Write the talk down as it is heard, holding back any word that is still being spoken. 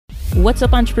What's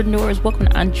up, entrepreneurs? Welcome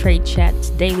to Entree Chats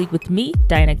Daily with me,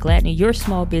 Diana Gladney, your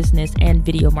small business and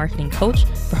video marketing coach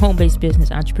for home-based business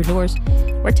entrepreneurs,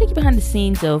 where I take you behind the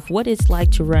scenes of what it's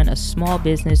like to run a small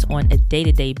business on a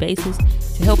day-to-day basis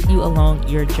to help you along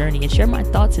your journey and share my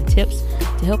thoughts and tips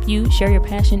to help you share your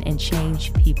passion and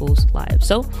change people's lives.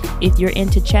 So if you're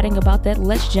into chatting about that,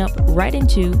 let's jump right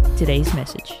into today's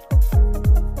message.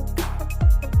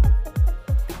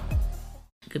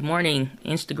 Good morning,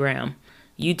 Instagram,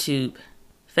 YouTube,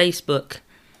 Facebook,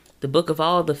 the book of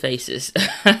all the faces.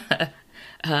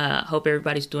 Hope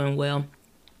everybody's doing well.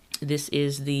 This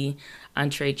is the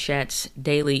Entree Chats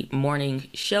daily morning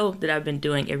show that I've been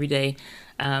doing every day,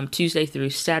 Tuesday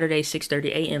through Saturday, 6:30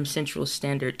 a.m. Central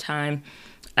Standard Time.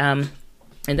 And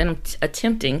then I'm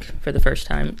attempting for the first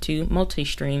time to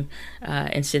multi-stream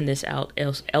and send this out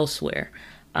elsewhere.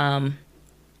 I'm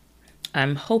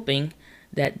hoping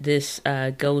that this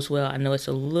goes well. I know it's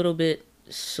a little bit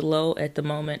slow at the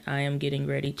moment. I am getting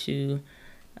ready to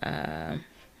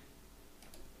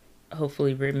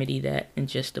hopefully remedy that in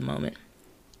just a moment.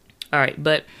 All right,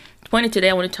 but the point of today,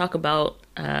 I want to talk about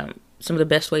some of the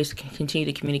best ways to continue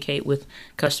to communicate with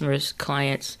customers,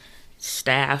 clients,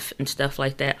 staff, and stuff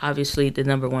like that. Obviously, the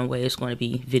number one way is going to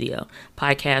be video.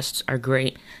 Podcasts are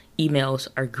great. Emails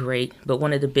are great. But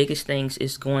one of the biggest things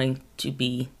is going to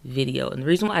be video. And the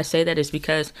reason why I say that is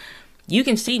because you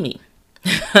can see me.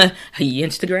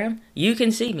 Instagram, you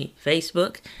can see me.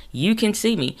 Facebook, you can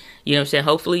see me. You know what I'm saying?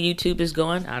 Hopefully YouTube is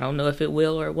going. I don't know if it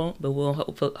will or it won't, but we'll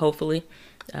hopefully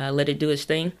let it do its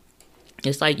thing.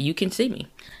 It's like you can see me.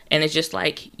 And it's just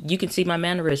like you can see my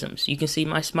mannerisms. You can see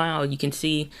my smile. You can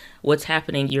see what's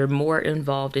happening. You're more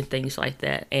involved in things like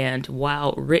that. And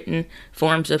while written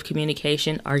forms of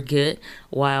communication are good,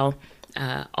 while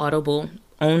audible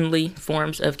only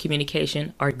forms of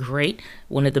communication are great,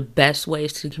 one of the best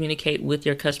ways to communicate with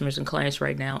your customers and clients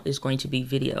right now is going to be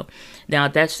video. Now,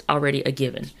 that's already a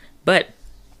given, but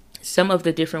some of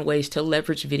the different ways to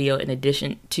leverage video in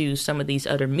addition to some of these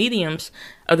other mediums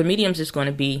is going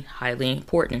to be highly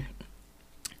important.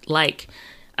 Like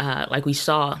we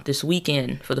saw this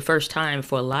weekend, for the first time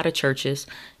for a lot of churches,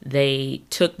 they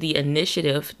took the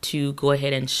initiative to go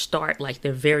ahead and start like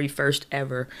their very first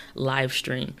ever live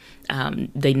stream.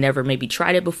 They never maybe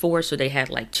tried it before, so they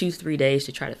had like 2-3 days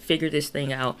to try to figure this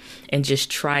thing out and just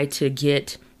try to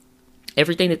get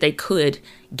everything that they could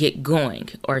get going.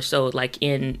 Or so, like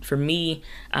for me,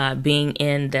 being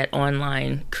in that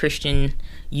online Christian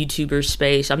YouTuber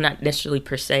space, I'm not necessarily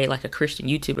per se like a Christian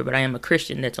YouTuber, but I am a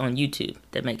Christian that's on YouTube.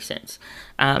 That makes sense.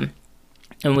 And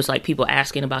it was like people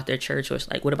asking about their church, or it's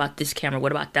like, what about this camera?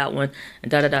 What about that one?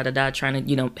 And trying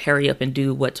to, hurry up and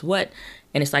do what's what.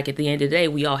 And it's like, at the end of the day,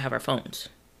 we all have our phones.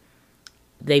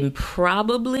 They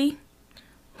probably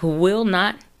will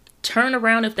not turn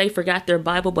around if they forgot their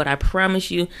Bible, but I promise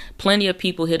you, plenty of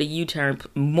people hit a U-turn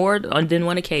more than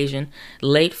one occasion,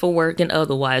 late for work and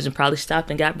otherwise, and probably stopped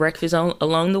and got breakfast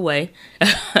along the way,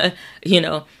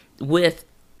 with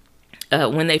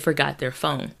when they forgot their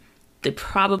phone. They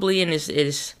probably, and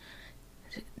it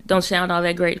don't sound all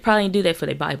that great, probably didn't do that for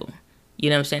their Bible. You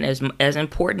know what I'm saying? As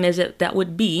important as that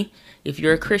would be, if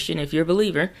you're a Christian, if you're a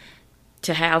believer,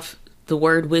 to have the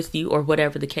word with you, or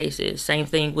whatever the case is. Same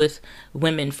thing with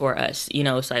women for us.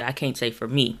 It's like, I can't say for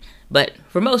me, but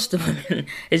for most of women,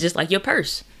 it's just like your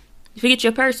purse. If you get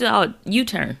your purse,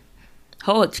 U-turn.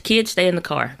 Hold, kids, stay in the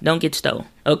car. Don't get stole.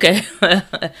 Okay?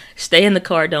 Stay in the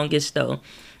car. Don't get stole.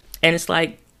 And it's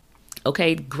like,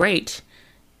 okay, great.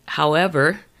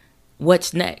 However,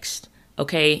 what's next?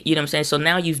 Okay, you know what I'm saying? So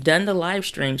now you've done the live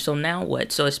stream. So now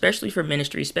what? So especially for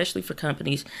ministry, especially for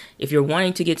companies, if you're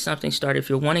wanting to get something started, if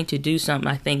you're wanting to do something,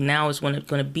 I think now is going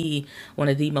to be one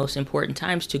of the most important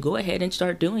times to go ahead and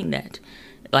start doing that.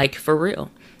 Like, for real.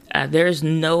 There's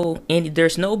no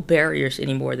barriers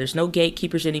anymore. There's no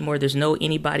gatekeepers anymore. There's no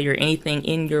anybody or anything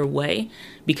in your way,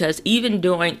 because even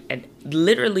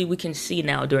literally we can see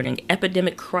now during an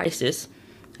epidemic crisis,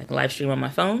 I can live stream on my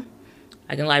phone.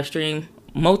 I can live stream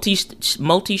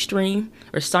multi-stream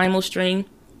or simul-stream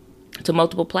to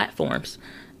multiple platforms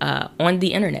on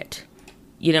the internet.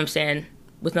 You know what I'm saying?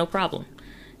 With no problem.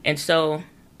 And so,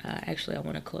 actually, I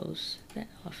want to close that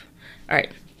off. All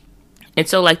right. And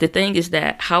so, like, the thing is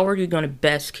that how are you going to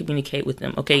best communicate with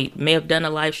them? Okay, you may have done a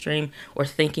live stream or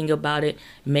thinking about it.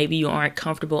 Maybe you aren't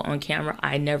comfortable on camera.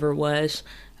 I never was.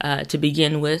 To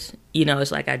begin with,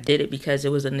 it's like I did it because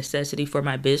it was a necessity for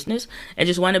my business, and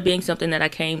just wound up being something that I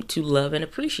came to love and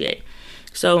appreciate.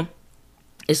 So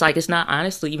it's like, it's not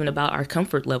honestly even about our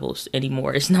comfort levels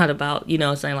anymore. It's not about,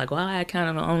 saying like, well, I kind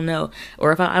of don't know,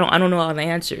 or if I don't know all the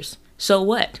answers. So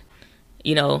what?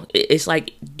 It's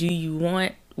like, do you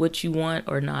want what you want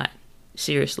or not?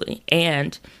 seriously.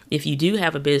 And if you do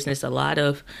have a business, a lot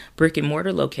of brick and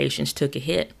mortar locations took a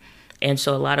hit. And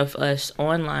so a lot of us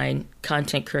online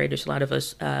content creators, a lot of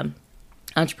us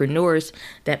entrepreneurs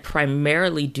that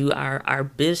primarily do our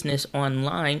business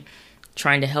online,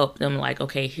 trying to help them, like,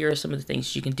 okay, here are some of the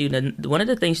things you can do. Now, one of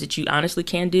the things that you honestly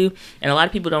can do, and a lot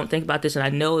of people don't think about this, and I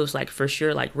know it was like for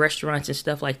sure, like restaurants and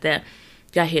stuff like that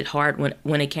got hit hard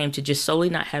when it came to just solely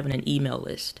not having an email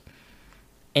list.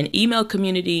 An email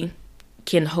community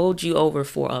can hold you over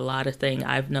for a lot of things.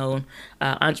 I've known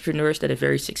entrepreneurs that are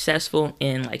very successful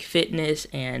in like fitness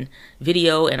and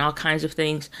video and all kinds of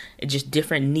things, and just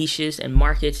different niches and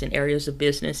markets and areas of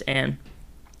business, and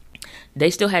they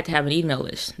still had to have an email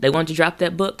list. They wanted to drop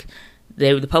that book.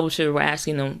 The publisher were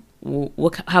asking them,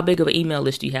 how big of an email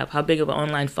list do you have? How big of an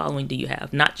online following do you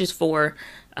have? Not just for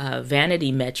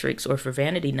vanity metrics or for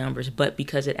vanity numbers, but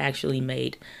because it actually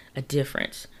made a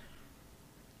difference.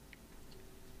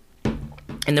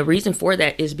 And the reason for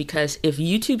that is because if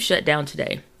YouTube shut down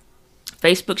today,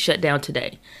 Facebook shut down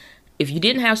today, if you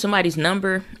didn't have somebody's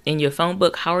number in your phone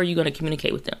book, how are you going to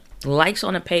communicate with them? Likes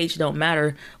on a page don't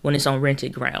matter when it's on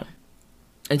rented ground.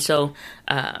 And so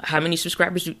how many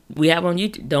subscribers we have on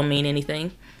YouTube don't mean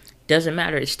anything. Doesn't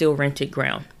matter. It's still rented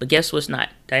ground. But guess what's not?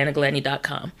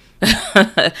 DianaGladney.com,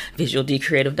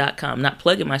 VisualDcreative.com. Not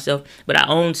plugging myself, but I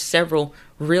own several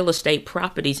real estate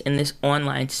properties in this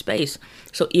online space.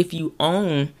 So if you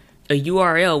own a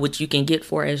URL, which you can get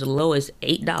for as low as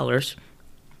 $8,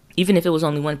 even if it was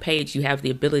only one page, you have the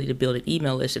ability to build an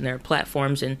email list, and there are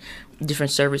platforms and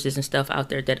different services and stuff out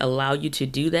there that allow you to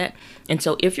do that. And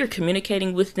so if you're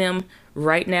communicating with them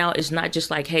right now, it's not just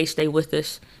like, hey, stay with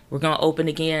us, we're going to open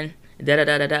again,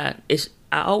 I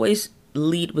always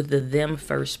lead with the them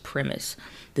first premise.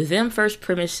 The them first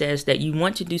premise says that you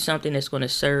want to do something that's going to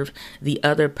serve the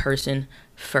other person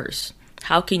first.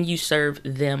 How can you serve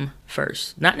them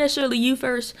first? Not necessarily you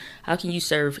first. How can you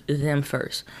serve them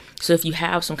first? So if you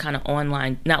have some kind of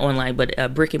but a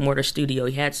brick and mortar studio,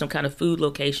 you had some kind of food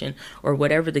location or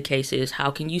whatever the case is,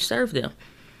 how can you serve them?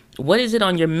 What is it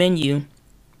on your menu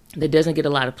that doesn't get a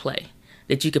lot of play,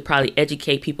 that you could probably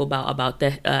educate people about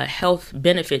the health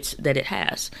benefits that it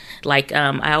has? Like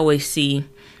I always see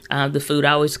the food,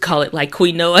 I always call it like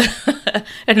quinoa.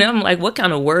 And I'm like, what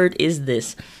kind of word is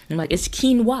this? I'm like, it's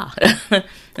quinoa.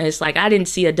 And it's like, I didn't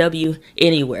see a W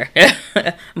anywhere,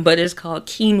 but it's called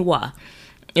quinoa.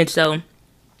 And so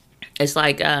it's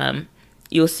like,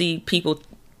 you'll see people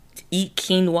eat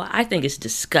quinoa. I think it's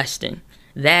disgusting.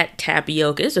 That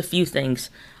tapioca, there's a few things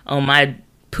on my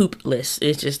poop list.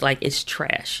 It's just like, it's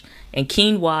trash. And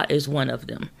quinoa is one of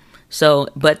them. So,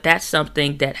 but that's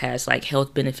something that has like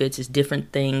health benefits, is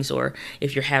different things. Or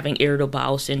if you're having irritable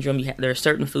bowel syndrome, there are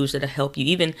certain foods that help you.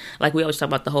 Even like we always talk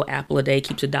about the whole apple a day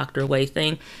keeps a doctor away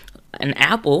thing. An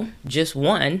apple, just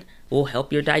one, will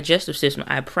help your digestive system.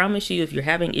 I promise you, if you're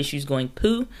having issues going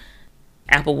poo,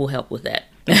 apple will help with that.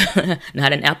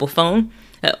 Not an Apple phone,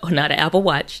 not an Apple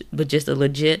Watch, but just a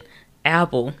legit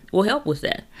apple will help with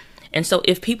that. And so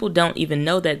if people don't even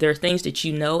know that, there are things that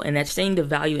you know, and that's seeing the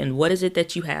value in what is it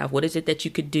that you have, what is it that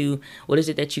you could do, what is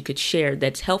it that you could share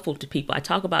that's helpful to people. I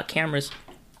talk about cameras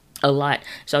a lot.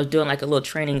 So I was doing like a little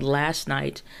training last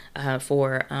night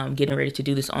for getting ready to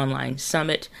do this online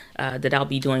summit that I'll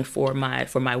be doing for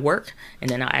my work, and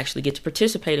then I'll actually get to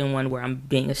participate in one where I'm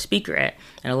being a speaker at,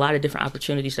 and a lot of different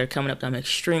opportunities that are coming up that I'm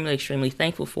extremely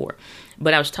thankful for.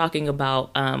 But I was talking about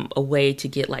a way to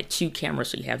get like two cameras.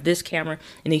 So you have this camera,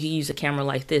 and then you can use a camera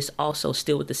like this also,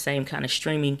 still with the same kind of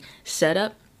streaming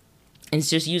setup, and it's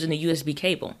just using a USB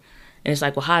cable. And it's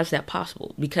like, well, how is that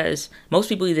possible? Because most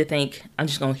people either think I'm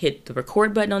just going to hit the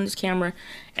record button on this camera,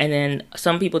 and then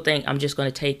some people think I'm just going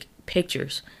to take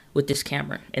pictures with this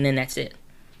camera, and then that's it.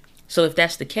 So if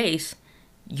that's the case,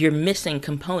 you're missing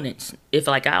components. If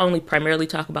like I only primarily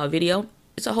talk about video,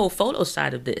 it's a whole photo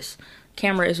side of this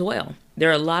camera as well. There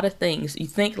are a lot of things. You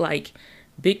think like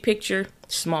big picture,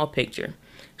 small picture.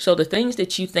 So the things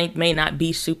that you think may not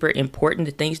be super important,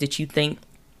 the things that you think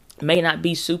may not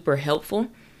be super helpful,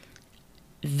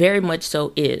 very much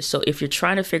so is. So if you're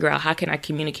trying to figure out how can I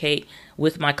communicate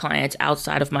with my clients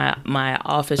outside of my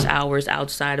office hours,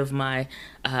 outside of my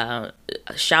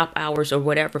shop hours or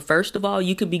whatever, first of all,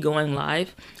 you could be going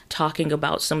live talking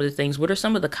about some of the things. What are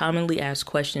some of the commonly asked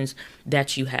questions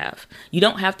that you have? You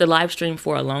don't have to live stream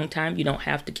for a long time. You don't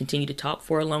have to continue to talk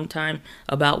for a long time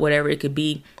about whatever it could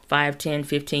be, 5, 10,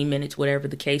 15 minutes, whatever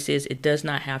the case is. It does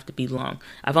not have to be long.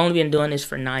 I've only been doing this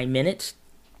for 9 minutes.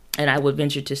 And I would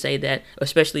venture to say that,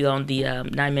 especially on the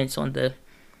 9 minutes on the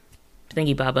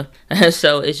thingy baba.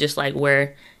 So it's just like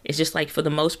for the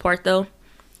most part, though,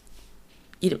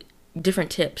 different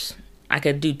tips. I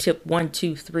could do tip 1,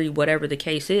 2, 3, whatever the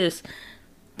case is.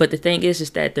 But the thing is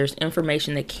that there's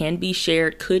information that can be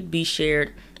shared, could be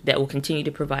shared, that will continue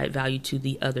to provide value to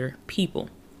the other people.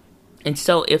 And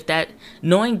so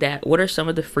knowing that, what are some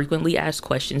of the frequently asked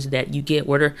questions that you get?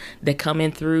 What are that come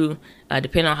in through,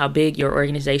 depending on how big your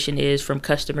organization is, from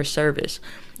customer service?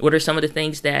 What are some of the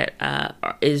things that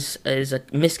is a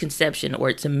misconception, or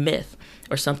it's a myth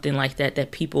or something like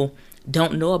that people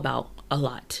don't know about a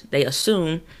lot? They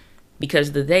assume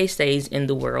because the they says in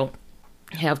the world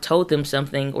have told them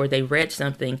something, or they read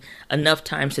something enough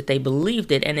times that they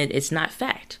believed it, and it's not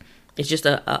fact. It's just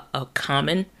a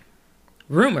common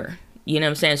rumor. You know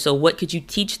what I'm saying? So what could you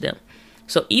teach them?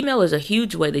 So email is a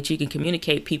huge way that you can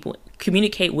communicate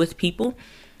with people,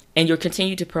 and you'll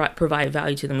continue to provide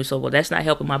value to them. So, well, that's not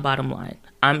helping my bottom line.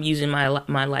 I'm using my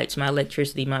lights, my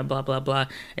electricity, my blah, blah, blah,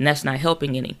 and that's not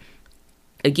helping any.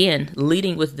 Again,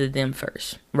 leading with the them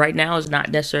first. Right now is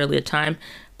not necessarily a time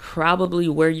probably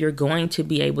where you're going to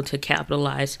be able to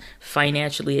capitalize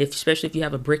financially, especially if you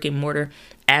have a brick and mortar,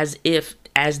 as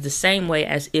the same way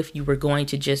as if you were going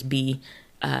to just be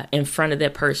in front of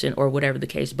that person or whatever the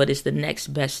case. But it's the next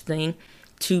best thing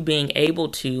to being able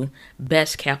to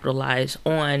best capitalize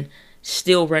on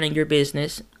still running your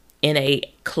business in a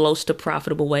close to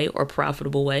profitable way or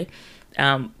profitable way.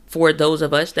 For those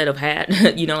of us that have had,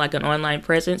 like an online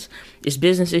presence, it's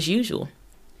business as usual.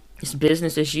 It's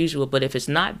business as usual. But if it's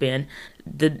not been,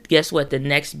 guess what? The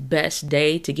next best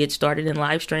day to get started in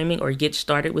live streaming or get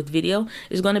started with video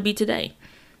is going to be today.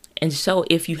 And so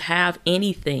if you have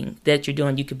anything that you're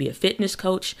doing, you could be a fitness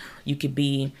coach, you could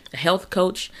be a health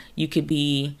coach, you could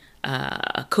be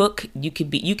a cook, you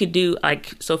could do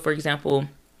so for example,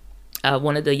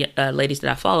 one of the ladies that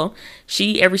I follow,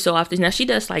 she every so often, now she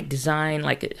does like design,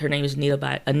 like her name is Anita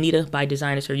by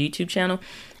Design is her YouTube channel.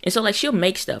 And so like she'll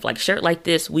make stuff like a shirt like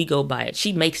this, we go buy it.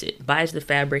 She makes it, buys the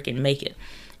fabric and make it.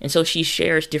 And so she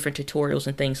shares different tutorials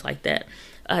and things like that.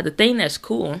 The thing that's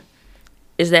cool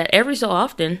is that every so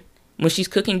often when she's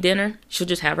cooking dinner, she'll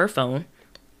just have her phone,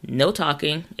 no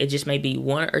talking. It just may be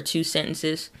 1 or 2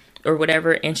 sentences or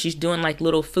whatever. And she's doing like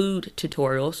little food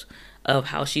tutorials of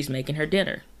how she's making her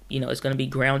dinner. It's going to be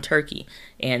ground turkey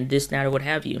and this, that, or what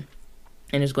have you.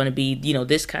 And it's going to be,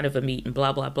 this kind of a meat and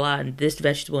blah, blah, blah, and this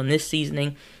vegetable and this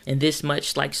seasoning and this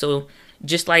much. So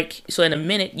in a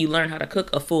minute, you learn how to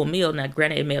cook a full meal. Now,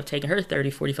 granted, it may have taken her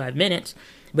 30, 45 minutes,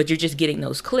 but you're just getting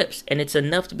those clips. And it's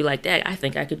enough to be like, that. I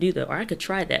think I could do that, or I could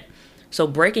try that. So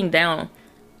breaking down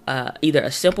either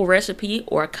a simple recipe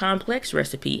or a complex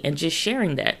recipe and just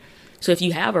sharing that. So if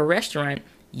you have a restaurant,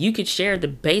 you could share the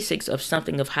basics of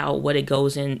something of what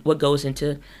goes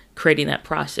into creating that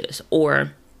process,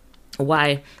 or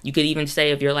why you could even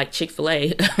say if you're like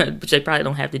Chick-fil-A, which they probably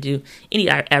don't have to do any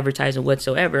advertising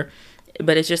whatsoever,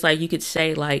 but it's just like you could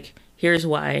say like, here's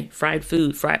why fried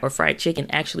chicken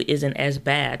actually isn't as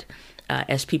bad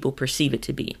as people perceive it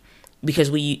to be, because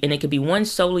and it could be one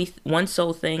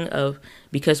sole thing of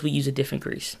because we use a different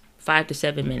grease. 5 to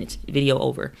 7 minutes, video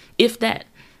over, if that,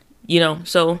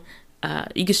 so.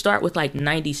 You can start with like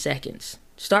 90 seconds.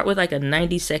 Start with like a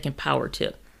 90-second power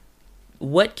tip.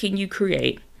 What can you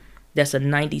create that's a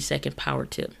 90-second power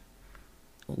tip?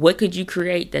 What could you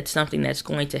create that's something that's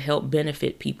going to help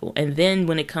benefit people? And then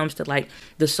when it comes to like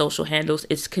the social handles,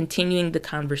 it's continuing the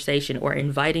conversation or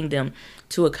inviting them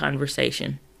to a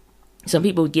conversation. Some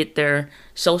people get their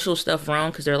social stuff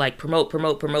wrong because they're like promote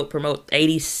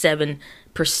 87%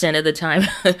 of the time.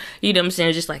 You know what I'm saying?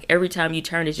 It's just like every time you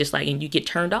turn, it's just like, and you get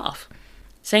turned off.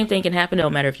 Same thing can happen.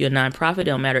 Don't matter if you're a nonprofit,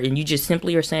 don't matter. And you just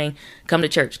simply are saying, come to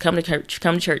church. They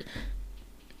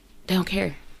don't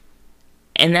care.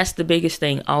 And that's the biggest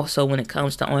thing also when it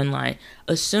comes to online.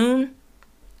 Assume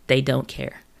they don't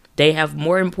care. They have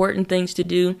more important things to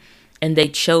do. And they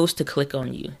chose to click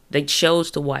on you. They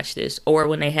chose to watch this. Or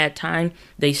when they had time,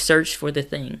 they searched for the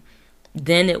thing.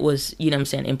 Then it was,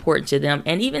 important to them.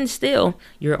 And even still,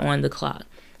 you're on the clock.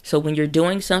 So when you're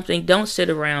doing something, don't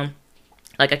sit around.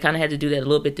 Like I kind of had to do that a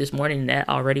little bit this morning. And that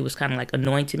already was kind of like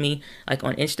annoying to me, like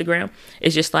on Instagram.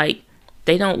 It's just like,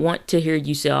 they don't want to hear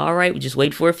you say, all right, we just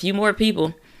wait for a few more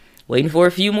people.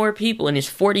 And it's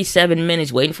 47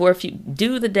 minutes waiting for a few.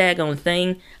 Do the daggone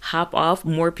thing. Hop off.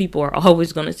 More people are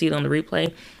always going to see it on the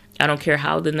replay. I don't care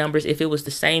how the numbers, if it was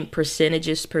the same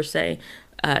percentages per se,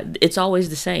 it's always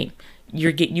the same.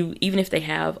 Even if they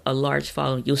have a large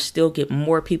following, you'll still get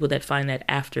more people that find that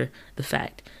after the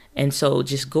fact. And so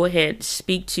just go ahead,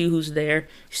 speak to who's there,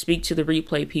 speak to the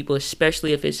replay people,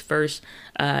 especially if it's first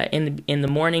in the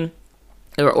morning.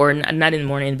 Or not in the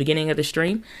morning, in the beginning of the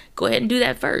stream. Go ahead and do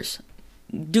that first.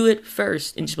 do it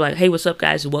first and just be like, hey, what's up,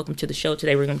 guys, and welcome to the show.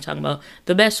 Today we're going to be talking about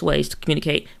the best ways to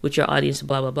communicate with your audience,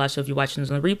 blah, blah, blah. So if you're watching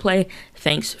this on the replay,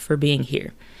 thanks for being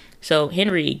here. So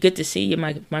Henry, good to see you,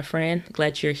 my friend.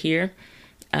 Glad you're here.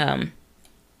 And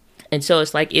so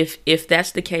it's like, if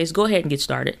that's the case, go ahead and get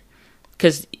started.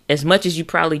 Because as much as you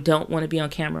probably don't want to be on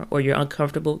camera or you're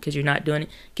uncomfortable because you're not doing it,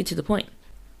 get to the point.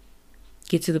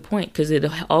 Get to the point, because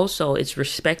it's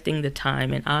respecting the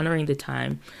time and honoring the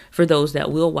time for those that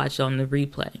will watch on the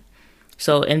replay.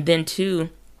 So, and then too,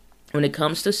 when it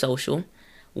comes to social,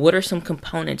 what are some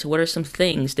components? What are some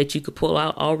things that you could pull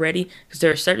out already? Because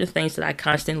there are certain things that I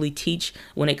constantly teach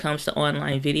when it comes to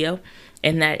online video,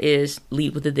 and that is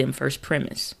lead with the them first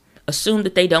premise. Assume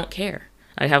that they don't care.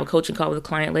 I have a coaching call with a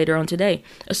client later on today.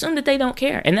 Assume that they don't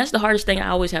care. And that's the hardest thing I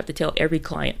always have to tell every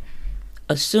client.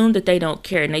 Assume that they don't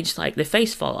care, and they just like their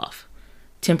face fall off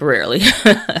temporarily.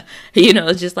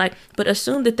 It's just like, but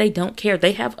assume that they don't care.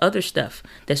 They have other stuff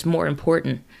that's more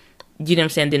important, you know what I'm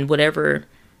saying, than whatever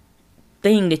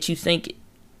thing that you think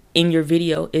in your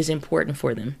video is important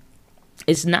for them.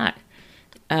 It's not.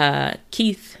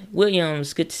 Keith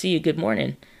Williams, good to see you. Good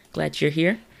morning. Glad you're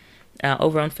here.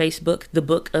 Over on Facebook, the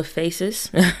Book of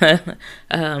Faces.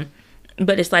 But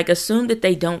it's like, assume that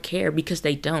they don't care, because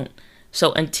they don't.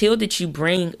 So until that you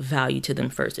bring value to them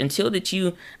first, until that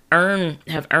you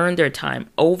have earned their time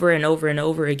over and over and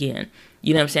over again,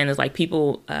 you know what I'm saying? It's like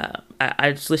people,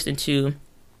 I just listen to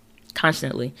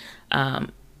constantly,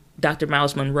 Dr.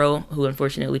 Miles Monroe, who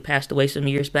unfortunately passed away some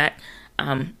years back.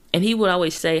 And he would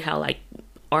always say how like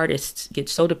artists get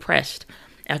so depressed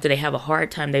after they have a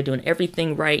hard time. They're doing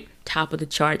everything right, top of the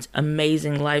charts,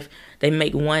 amazing life. They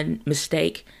make one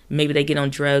mistake, maybe they get on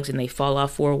drugs and they fall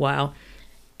off for a while.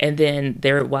 And then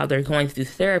while they're going through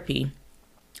therapy,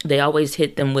 they always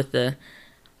hit them with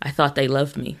I thought they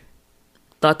loved me.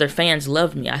 Thought their fans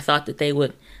loved me. I thought that they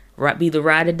would be the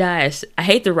ride or dies. I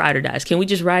hate the ride or dies. Can we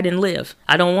just ride and live?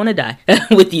 I don't want to die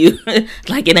with you.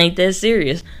 Like, it ain't that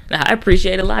serious. Now, I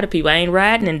appreciate a lot of people. I ain't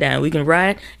riding and dying. We can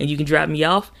ride and you can drop me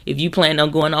off if you plan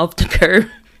on going off the curb.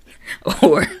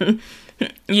 Or,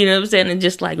 you know what I'm saying? And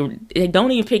just like,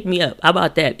 don't even pick me up. How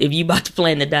about that? If you about to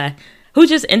plan to die.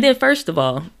 And then first of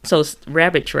all, so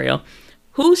rabbit trail,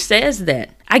 who says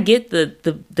that? I get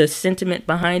the sentiment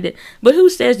behind it, but who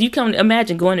says,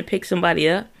 imagine going to pick somebody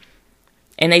up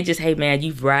and they just, hey man,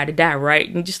 you ride or die, right?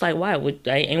 And just like, why?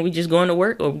 Ain't we just going to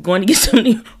work or going to get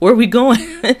something? Where are we going?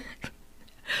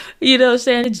 You know what I'm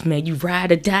saying? It's just, man, you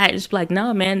ride or die. It's like,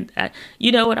 no, man,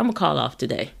 you know what? I'm going to call off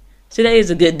today. Today is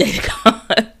a good day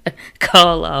to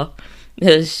call off.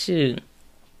 Shoot.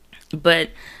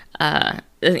 But,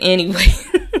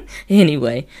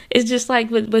 anyway, it's just like,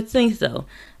 but think though,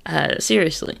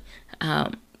 seriously,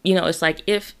 it's like,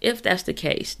 if that's the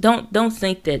case, don't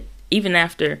think that even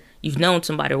after you've known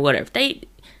somebody or whatever, they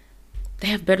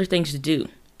have better things to do.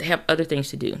 They have other things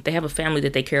to do. They have a family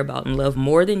that they care about and love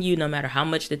more than you, no matter how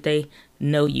much that they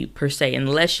know you per se,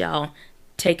 unless y'all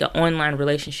take an online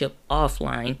relationship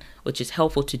offline, which is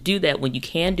helpful to do that when you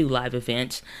can do live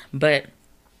events. But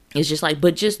it's just like,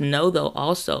 but just know though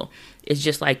also, it's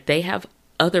just like they have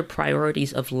other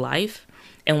priorities of life.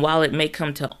 And while it may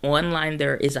come to online,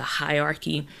 there is a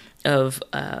hierarchy of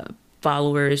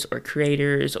followers or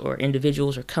creators or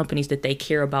individuals or companies that they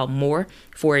care about more.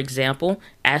 For example,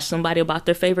 ask somebody about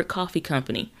their favorite coffee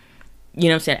company. You know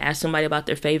what I'm saying? Ask somebody about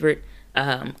their favorite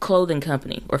clothing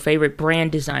company or favorite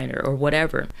brand designer or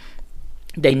whatever.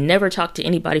 They never talk to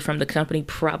anybody from the company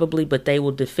probably, but they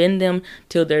will defend them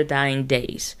till their dying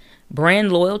days.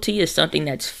 Brand loyalty is something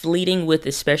that's fleeting with,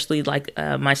 especially like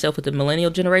myself with the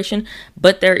millennial generation,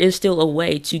 but there is still a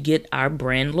way to get our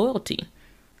brand loyalty.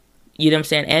 You know what I'm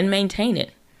saying? And maintain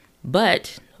it.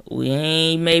 But we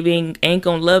ain't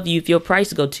gonna love you if your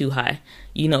price go too high,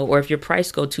 or if your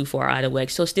price go too far out of whack.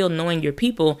 So still knowing your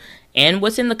people and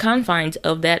what's in the confines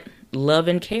of that love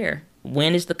and care.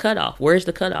 When is the cutoff? Where is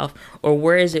the cutoff? Or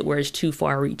where is it where it's too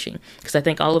far reaching? Because I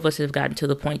think all of us have gotten to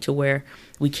the point to where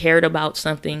we cared about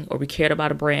something or we cared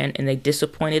about a brand and they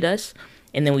disappointed us,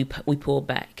 and then we pull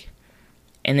back.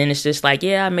 And then it's just like,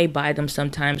 yeah, I may buy them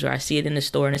sometimes, or I see it in the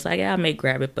store and it's like, yeah, I may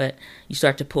grab it, but you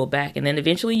start to pull back and then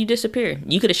eventually you disappear.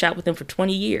 You could have shot with them for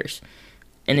 20 years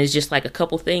and it's just like a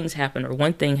couple things happen or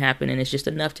one thing happened and it's just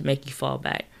enough to make you fall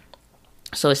back.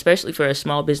 So especially for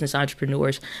small business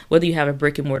entrepreneurs, whether you have a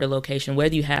brick and mortar location,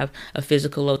 whether you have a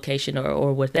physical location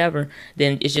or whatever,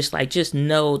 then it's just like, just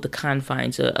know the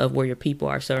confines of where your people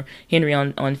are. So Henry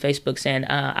on Facebook saying,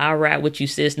 I'll ride with you,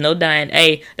 sis. No dying.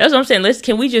 Hey, that's what I'm saying.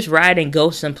 Can we just ride and go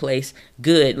someplace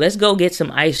good? Let's go get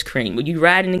some ice cream. When you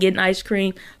riding and getting ice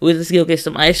cream, let's go get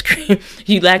some ice cream.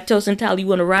 You lactose intolerant, you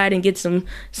want to ride and get some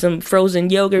frozen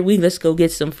yogurt? Let's go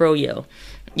get some froyo.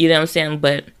 You know what I'm saying?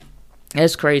 But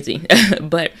that's crazy.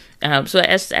 But so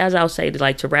as I'll say,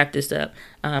 to wrap this up,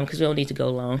 because we don't need to go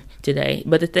long today.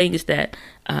 But the thing is that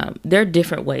there are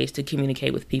different ways to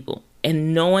communicate with people,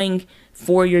 and knowing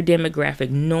for your demographic,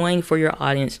 knowing for your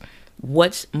audience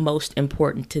what's most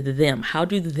important to them. How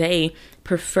do they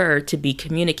prefer to be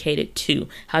communicated to?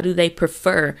 How do they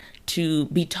prefer to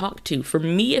be talked to? For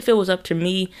me, if it was up to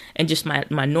me and just my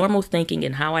normal thinking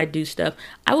and how I do stuff,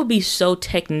 I would be so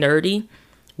tech nerdy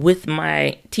with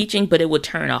my teaching, but it would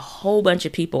turn a whole bunch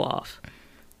of people off,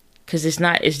 because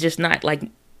it's just not like,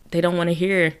 they don't want to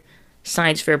hear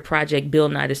science fair project Bill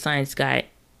Nye the Science Guy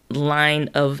line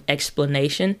of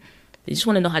explanation. They just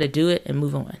want to know how to do it and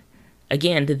move on.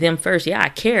 Again, to them first, yeah, I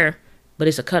care, but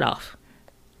it's a cutoff.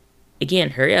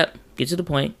 Again, hurry up, get to the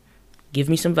point, give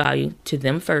me some value to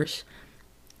them first,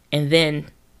 and then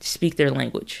speak their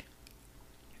language.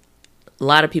 A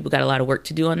lot of people got a lot of work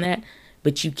to do on that,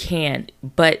 but you can.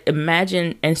 But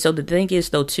imagine, and so the thing is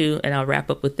though too, and I'll wrap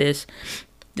up with this.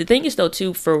 The thing is though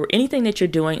too, for anything that you're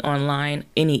doing online,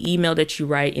 any email that you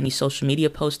write, any social media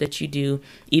posts that you do,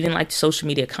 even like social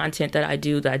media content that I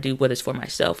do, whether it's for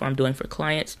myself or I'm doing for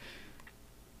clients,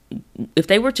 if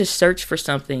they were to search for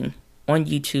something on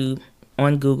YouTube,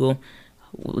 on Google,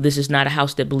 this is not a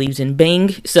house that believes in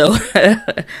Bing. So,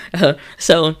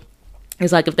 so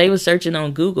it's like, if they were searching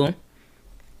on Google,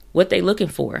 what they looking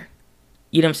for?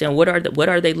 You know what I'm saying? What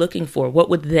are they looking for? What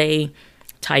would they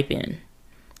type in?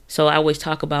 So I always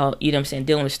talk about, you know what I'm saying,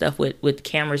 dealing with stuff with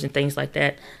cameras and things like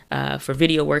that, for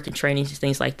video work and trainings and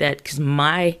things like that. Because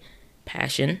my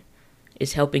passion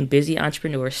is helping busy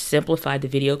entrepreneurs simplify the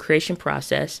video creation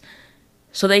process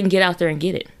so they can get out there and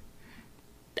get it.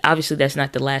 Obviously, that's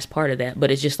not the last part of that, but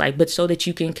it's just like, but so that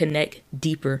you can connect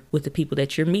deeper with the people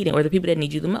that you're meeting or the people that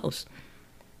need you the most.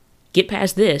 Get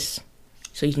past this,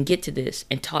 so you can get to this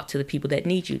and talk to the people that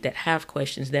need you, that have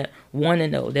questions, that want to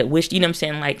know, that wish, you know what I'm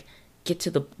saying? Like, get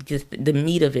to the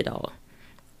meat of it all.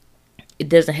 It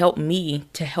doesn't help me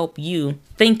to help you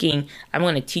thinking I'm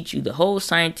going to teach you the whole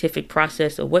scientific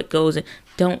process of what goes in.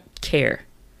 Don't care.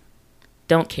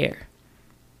 Don't care.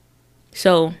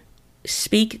 So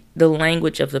speak the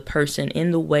language of the person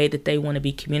in the way that they want to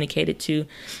be communicated to.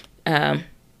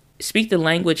 Speak the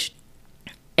language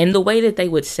in the way that they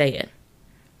would say it.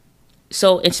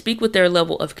 So, and speak with their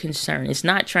level of concern. It's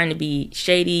not trying to be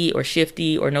shady or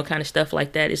shifty or no kind of stuff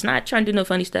like that. It's not trying to do no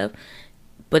funny stuff,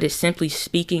 but it's simply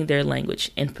speaking their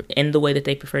language in the way that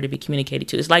they prefer to be communicated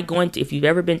to. It's like if you've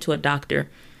ever been to a doctor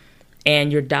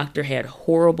and your doctor had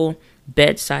horrible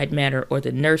bedside manner, or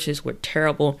the nurses were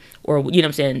terrible, or, you know what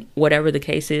I'm saying, whatever the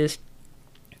case is,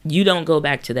 you don't go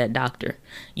back to that doctor.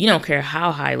 You don't care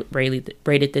how high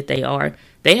rated that they are.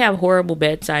 They have horrible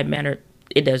bedside manner.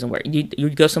 It doesn't work. You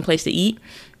go someplace to eat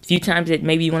a few times that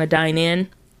maybe you want to dine in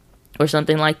or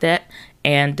something like that,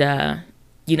 and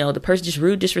the person just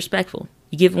rude, disrespectful.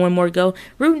 You give it one more go,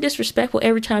 rude and disrespectful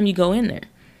every time you go in there.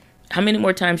 How many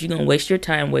more times you gonna waste your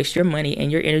time, waste your money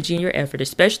and your energy and your effort,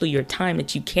 especially your time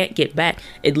that you can't get back?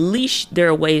 At least there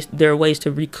are ways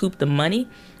to recoup the money.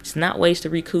 It's not ways to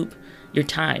recoup your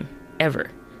time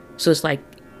ever. So it's like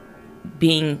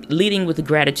leading with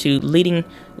gratitude, leading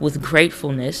with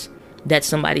gratefulness, that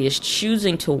somebody is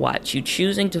choosing to watch you,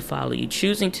 choosing to follow you,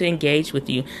 choosing to engage with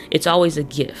you. It's always a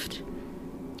gift.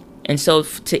 And so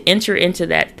to enter into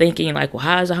that thinking like, well,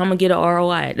 how am I going to get an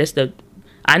ROI?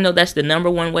 I know that's the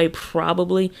number one way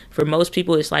probably for most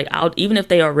people. It's like, even if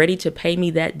they are ready to pay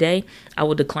me that day, I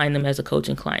will decline them as a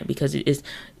coaching client, because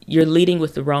you're leading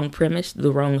with the wrong premise,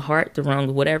 the wrong heart, the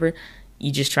wrong whatever.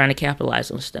 You're just trying to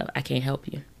capitalize on stuff. I can't help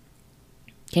you.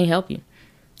 Can't help you.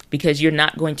 Because you're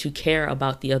not going to care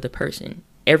about the other person.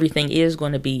 Everything is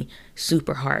going to be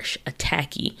super harsh,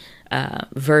 attacky,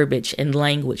 verbiage and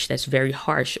language that's very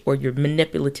harsh, or you're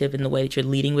manipulative in the way that you're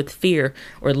leading with fear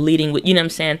or leading with, you know what I'm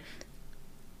saying?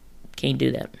 Can't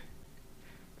do that.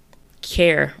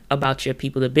 Care about your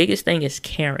people. The biggest thing is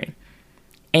caring.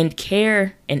 And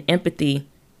care and empathy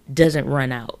doesn't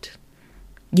run out.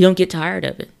 You don't get tired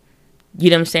of it. You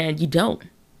know what I'm saying? You don't.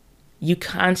 You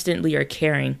constantly are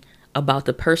caring about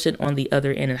the person on the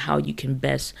other end and how you can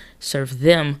best serve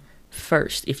them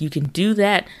first. If you can do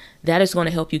that, that is going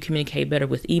to help you communicate better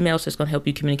with emails. It's going to help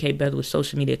you communicate better with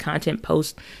social media content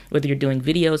posts, whether you're doing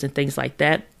videos and things like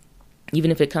that. Even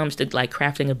if it comes to like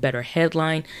crafting a better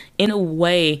headline in a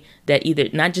way that either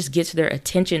not just gets their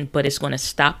attention, but it's going to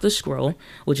stop the scroll,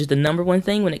 which is the number one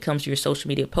thing when it comes to your social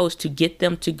media posts, to get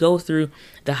them to go through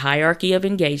the hierarchy of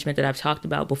engagement that I've talked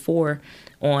about before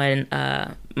on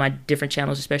my different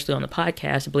channels, especially on the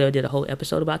podcast. I believe I did a whole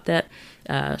episode about that.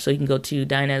 So you can go to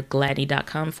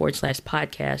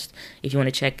dianagladney.com/podcast if you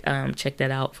want to check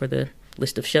that out for the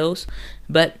list of shows.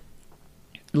 But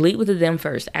lead with the them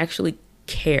first. Actually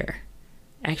care.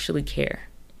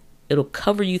 It'll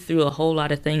cover you through a whole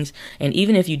lot of things. And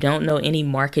even if you don't know any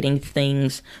marketing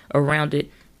things around it,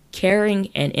 caring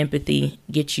and empathy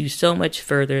get you so much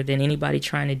further than anybody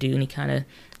trying to do any kind of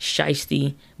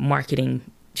shiesty marketing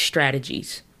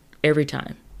strategies every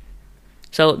time.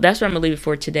 So that's where I'm going to leave it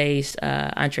for today's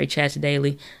EntreChats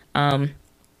Daily.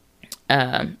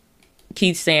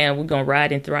 Keith saying we're going to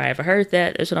ride and thrive. I heard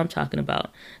that. That's what I'm talking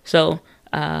about. So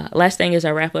last thing as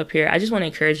I wrap up here, I just want to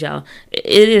encourage y'all.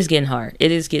 It is getting hard.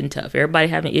 It is getting tough. Everybody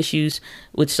having issues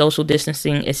with social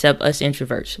distancing except us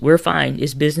introverts. We're fine.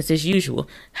 It's business as usual.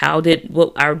 How did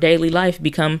our daily life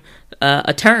become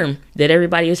a term that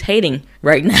everybody is hating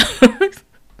right now?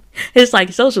 It's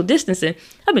like social distancing.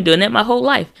 I've been doing that my whole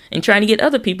life and trying to get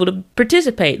other people to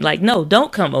participate. Like, no,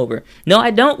 don't come over. No,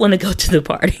 I don't want to go to the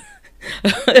party.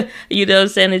 You know what I'm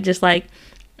saying? It's just like,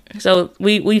 so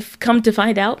we've come to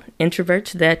find out,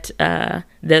 introverts, that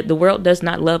the world does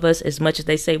not love us as much as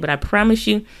they say. But I promise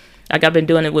you, like I've been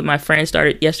doing it with my friends,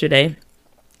 started yesterday,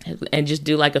 and just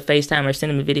do like a FaceTime or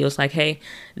send them videos like, hey,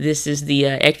 this is the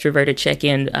extroverted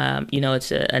check-in.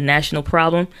 It's a national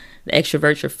problem. The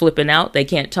extroverts are flipping out. They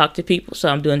can't talk to people. So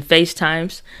I'm doing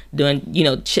FaceTimes, doing,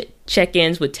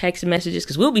 check-ins with text messages,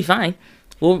 because we'll be fine.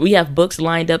 We have books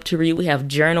lined up to read. We have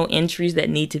journal entries that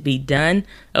need to be done.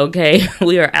 Okay.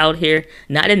 We are out here,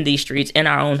 not in these streets, in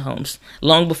our own homes,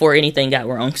 long before anything got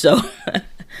wrong. So,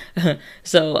 that's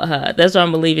why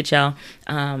I'm going to leave it, y'all.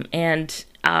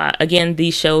 Again,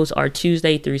 these shows are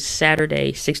Tuesday through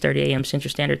Saturday, 6:30 a.m.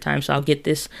 Central Standard Time. So I'll get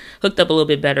this hooked up a little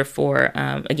bit better for,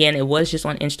 again, it was just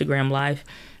on Instagram Live.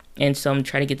 And so I'm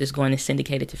trying to get this going and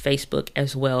syndicated to Facebook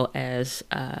as well as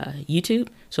YouTube.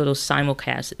 So it'll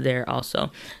simulcast there also.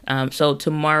 So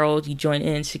tomorrow you join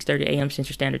in 6:30 a.m.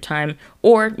 Central Standard Time,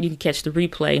 or you can catch the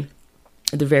replay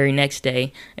the very next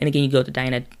day. And again, you go to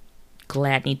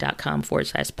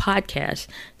dianagladney.com/podcast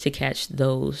to catch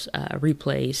those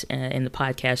replays and the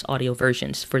podcast audio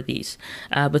versions for these.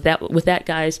 With that,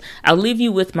 guys, I'll leave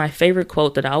you with my favorite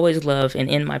quote that I always love and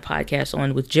end my podcast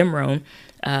on with Jim Rohn.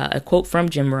 A quote from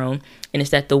Jim Rohn, and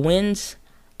it's that the winds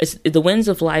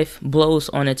of life blows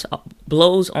on us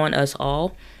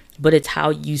all, but it's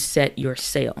how you set your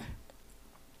sail.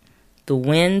 The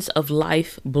winds of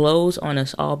life blows on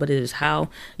us all, but it is how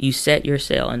you set your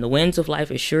sail. And the winds of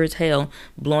life, as sure as hell,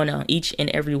 blowing on each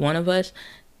and every one of us.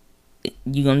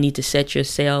 You're gonna need to set your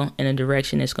sail in a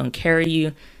direction that's gonna carry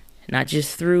you, not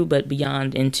just through, but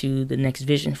beyond, into the next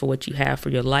vision for what you have for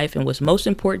your life and what's most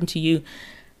important to you,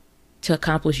 to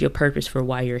accomplish your purpose for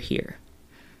why you're here.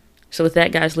 So with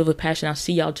that, guys, live with passion. I'll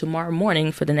see y'all tomorrow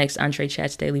morning for the next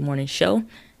EntreChats Daily Morning Show.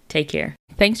 Take care.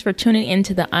 Thanks for tuning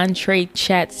into the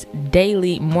EntreChats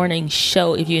Daily Morning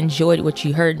Show. If you enjoyed what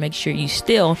you heard, make sure you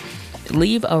still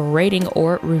leave a rating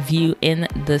or review in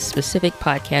the specific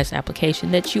podcast application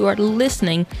that you are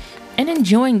listening and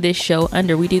enjoying this show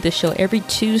under. We do this show every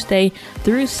Tuesday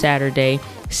through Saturday,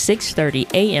 6:30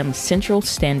 a.m. Central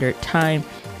Standard Time.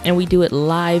 And we do it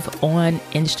live on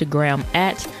Instagram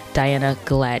at Diana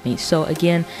Gladney. So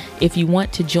again, if you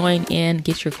want to join in,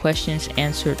 get your questions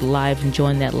answered live and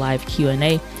join that live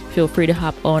Q&A, feel free to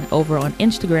hop on over on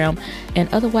Instagram. And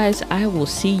otherwise, I will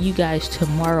see you guys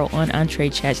tomorrow on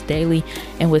EntreChats Daily.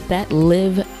 And with that,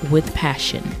 live with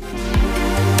passion.